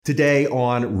Today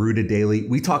on Rooted Daily,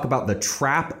 we talk about the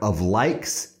trap of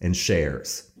likes and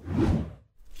shares.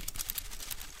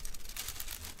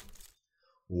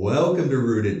 Welcome to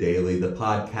Rooted Daily, the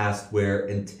podcast where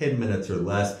in 10 minutes or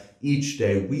less each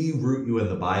day we root you in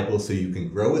the Bible so you can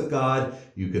grow with God,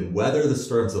 you can weather the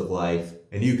storms of life,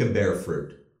 and you can bear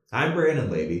fruit. I'm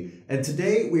Brandon Levy, and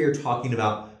today we are talking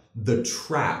about the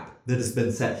trap that has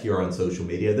been set here on social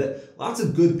media that lots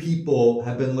of good people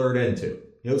have been lured into.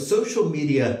 Social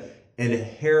media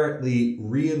inherently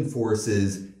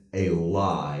reinforces a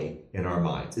lie in our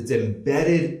minds. It's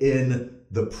embedded in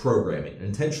the programming,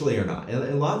 intentionally or not.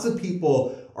 And lots of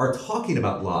people are talking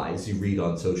about lies you read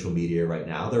on social media right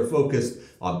now. They're focused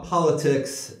on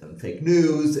politics and fake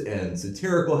news and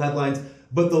satirical headlines.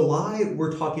 But the lie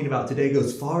we're talking about today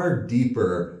goes far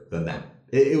deeper than that.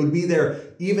 It would be there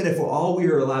even if all we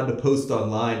are allowed to post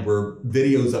online were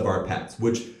videos of our pets,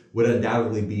 which would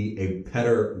undoubtedly be a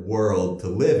better world to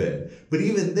live in. But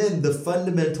even then, the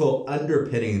fundamental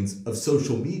underpinnings of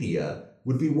social media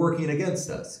would be working against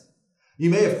us. You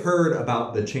may have heard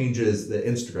about the changes that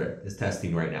Instagram is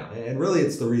testing right now. And really,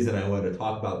 it's the reason I wanted to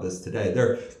talk about this today.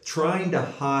 They're trying to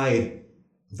hide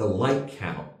the like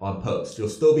count on posts. You'll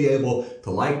still be able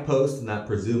to like posts, and that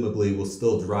presumably will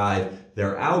still drive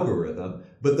their algorithm,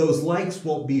 but those likes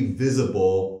won't be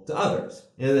visible to others.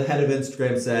 And the head of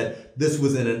Instagram said this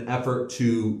was in an effort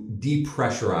to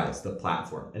depressurize the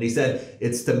platform. And he said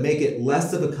it's to make it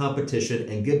less of a competition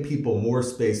and give people more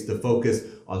space to focus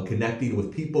on connecting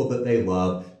with people that they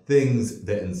love, things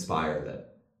that inspire them.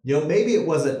 Maybe it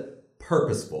wasn't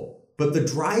purposeful, but the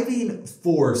driving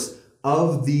force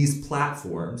of these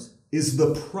platforms is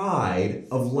the pride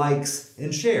of likes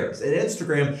and shares. And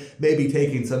Instagram may be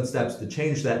taking some steps to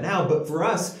change that now, but for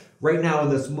us, right now in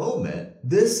this moment,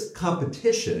 this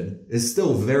competition is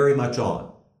still very much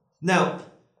on. Now,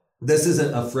 this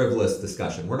isn't a frivolous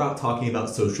discussion. We're not talking about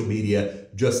social media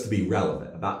just to be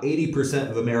relevant. About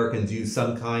 80% of Americans use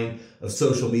some kind of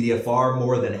social media. Far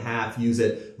more than half use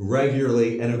it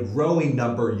regularly, and a growing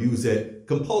number use it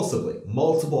compulsively,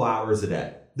 multiple hours a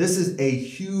day. This is a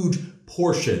huge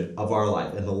portion of our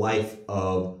life and the life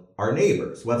of our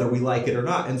neighbors, whether we like it or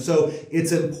not. And so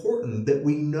it's important that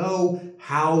we know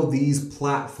how these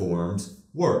platforms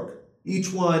work.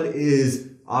 Each one is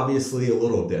obviously a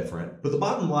little different, but the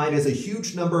bottom line is a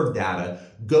huge number of data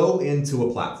go into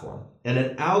a platform, and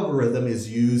an algorithm is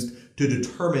used to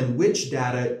determine which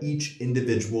data each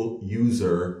individual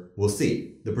user will see.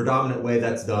 The predominant way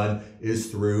that's done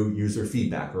is through user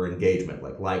feedback or engagement,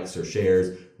 like likes or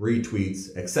shares,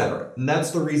 retweets, etc. And that's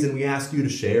the reason we ask you to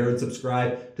share and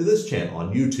subscribe to this channel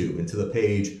on YouTube and to the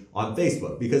page on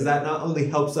Facebook, because that not only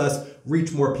helps us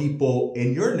reach more people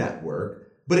in your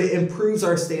network, but it improves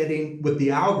our standing with the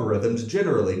algorithms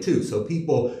generally too. So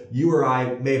people you or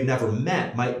I may have never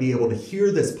met might be able to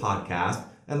hear this podcast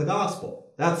and the gospel.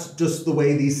 That's just the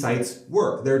way these sites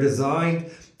work. They're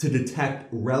designed to detect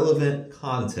relevant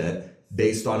content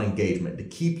based on engagement, to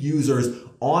keep users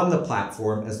on the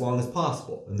platform as long as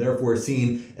possible, and therefore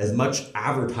seeing as much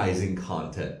advertising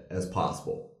content as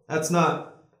possible. That's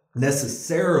not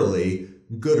necessarily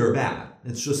good or bad.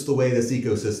 It's just the way this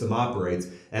ecosystem operates,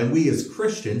 and we as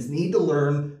Christians need to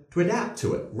learn to adapt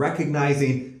to it,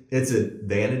 recognizing its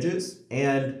advantages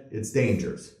and its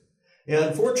dangers. And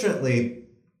unfortunately,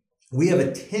 we have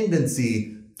a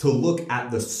tendency to look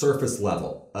at the surface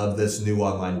level of this new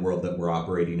online world that we're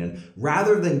operating in,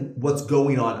 rather than what's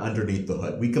going on underneath the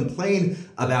hood. We complain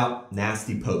about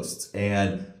nasty posts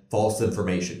and false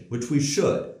information, which we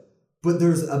should, but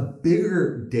there's a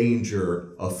bigger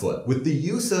danger afoot. With the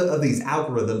use of these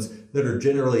algorithms that are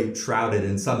generally shrouded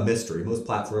in some mystery, most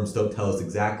platforms don't tell us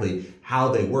exactly how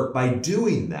they work. By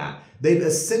doing that, they've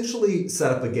essentially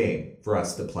set up a game for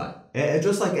us to play. And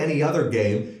just like any other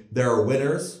game, there are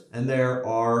winners and there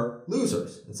are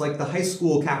losers. It's like the high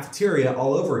school cafeteria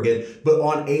all over again, but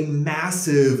on a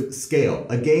massive scale.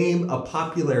 A game of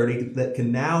popularity that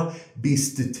can now be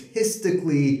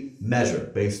statistically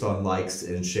measured based on likes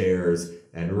and shares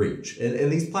and reach.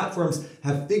 And these platforms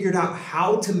have figured out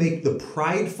how to make the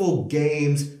prideful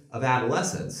games of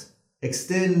adolescence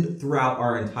extend throughout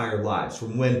our entire lives,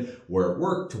 from when we're at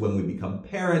work to when we become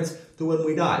parents to when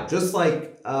we die. Just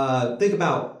like, think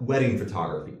about wedding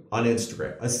photography on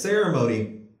Instagram, a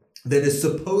ceremony that is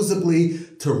supposedly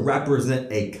to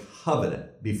represent a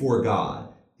covenant before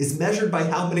God is measured by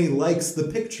how many likes the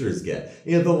pictures get.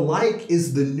 The like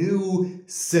is the new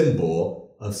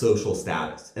symbol of social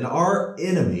status, and our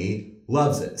enemy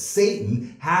loves it.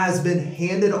 Satan has been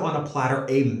handed on a platter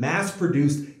a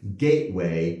mass-produced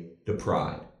gateway to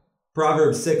pride.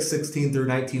 Proverbs 6:16 through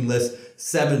 19 lists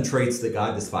 7 traits that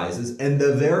God despises, and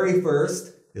the very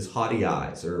first is haughty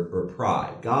eyes or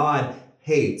pride. God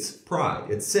hates pride.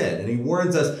 It's sin. And he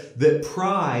warns us that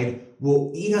pride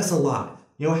will eat us alive.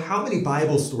 How many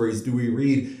Bible stories do we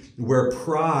read where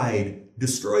pride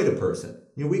destroyed a person?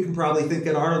 We can probably think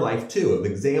in our life too of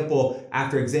example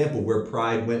after example where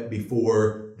pride went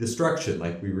before destruction,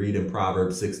 like we read in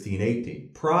Proverbs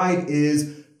 16:18. Pride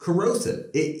is corrosive.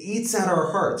 It eats at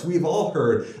our hearts. We've all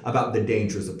heard about the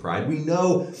dangers of pride. We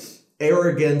know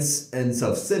arrogance and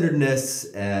self-centeredness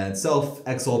and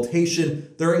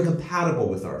self-exaltation, they're incompatible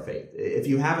with our faith. If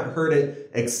you haven't heard it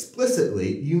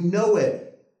explicitly, you know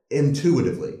it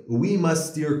intuitively. We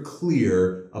must steer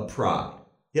clear of pride.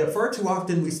 Yet far too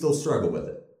often we still struggle with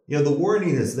it. The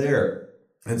warning is there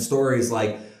in stories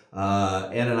like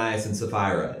Ananias and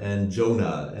Sapphira and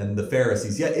Jonah and the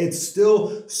Pharisees. Yet it's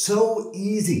still so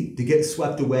easy to get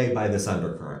swept away by this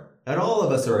undercurrent. And all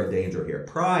of us are in danger here.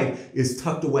 Pride is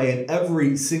tucked away in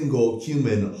every single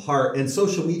human heart, and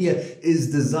social media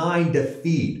is designed to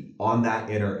feed on that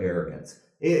inner arrogance.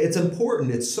 It's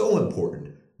important, it's so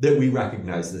important that we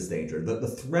recognize this danger, that the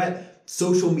threat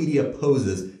social media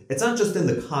poses, it's not just in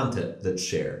the content that's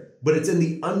shared, but it's in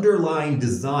the underlying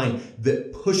design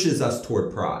that pushes us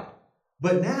toward pride.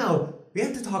 But now we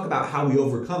have to talk about how we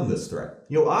overcome this threat.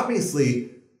 Obviously,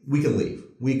 we can leave.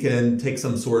 We can take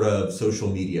some sort of social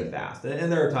media fast.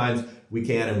 And there are times we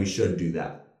can and we should do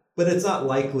that. But it's not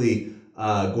likely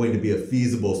going to be a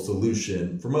feasible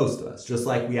solution for most of us. Just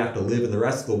like we have to live in the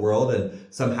rest of the world and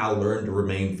somehow learn to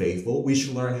remain faithful, we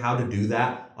should learn how to do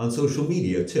that on social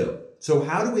media too. So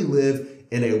how do we live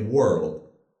in a world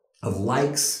of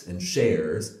likes and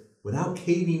shares without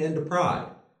caving into pride?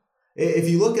 If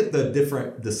you look at the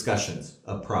different discussions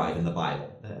of pride in the Bible,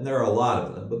 and there are a lot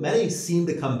of them, but many seem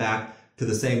to come back to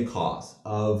the same cause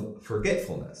of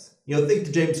forgetfulness. Think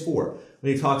to James 4,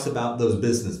 when he talks about those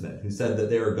businessmen who said that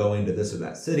they were going to this or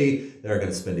that city, they're going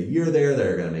to spend a year there,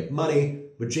 they're going to make money.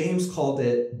 But James called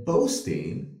it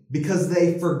boasting because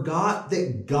they forgot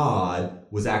that God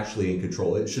was actually in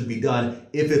control. It should be done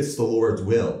if it's the Lord's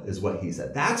will, is what he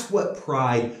said. That's what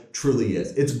pride truly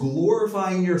is. It's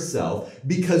glorifying yourself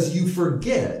because you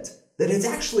forget that it's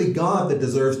actually God that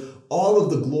deserves all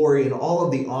of the glory and all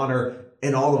of the honor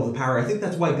and all of the power. I think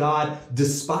that's why God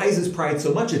despises pride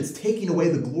so much. It's taking away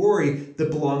the glory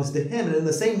that belongs to him. And in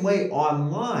the same way,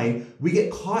 online, we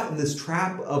get caught in this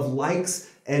trap of likes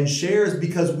and shares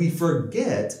because we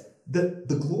forget that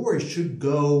the glory should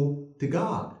go to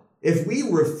God. If we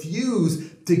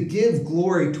refuse to give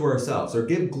glory to ourselves or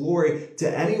give glory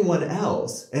to anyone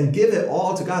else and give it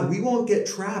all to God, we won't get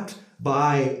trapped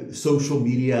by social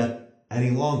media any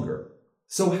longer.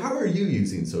 So how are you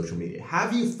using social media?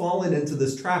 Have you fallen into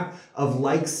this trap of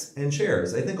likes and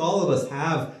shares? I think all of us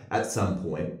have at some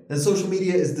point. And social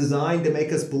media is designed to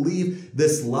make us believe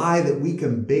this lie that we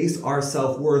can base our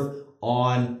self-worth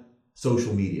on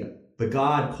social media. But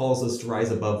God calls us to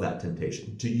rise above that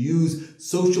temptation, to use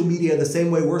social media the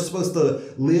same way we're supposed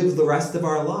to live the rest of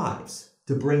our lives,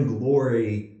 to bring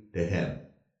glory to him.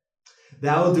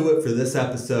 That'll do it for this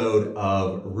episode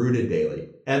of Rooted Daily.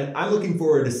 And I'm looking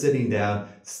forward to sitting down,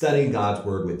 studying God's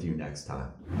Word with you next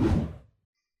time.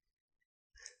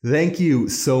 Thank you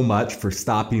so much for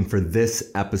stopping for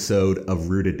this episode of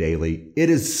Rooted Daily. It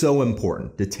is so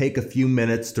important to take a few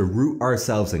minutes to root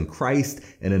ourselves in Christ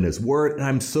and in his Word, and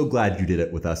I'm so glad you did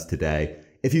it with us today.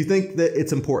 If you think that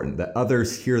it's important that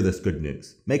others hear this good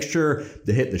news, make sure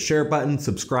to hit the share button,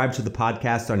 subscribe to the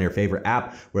podcast on your favorite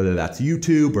app, whether that's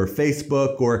YouTube or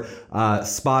Facebook or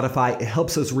Spotify. It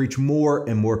helps us reach more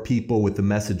and more people with the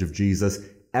message of Jesus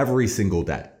every single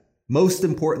day. Most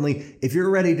importantly, if you're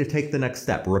ready to take the next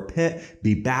step, repent,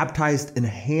 be baptized, and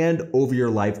hand over your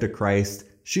life to Christ,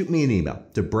 shoot me an email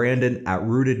to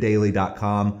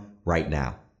brandon@rooteddaily.com right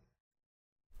now.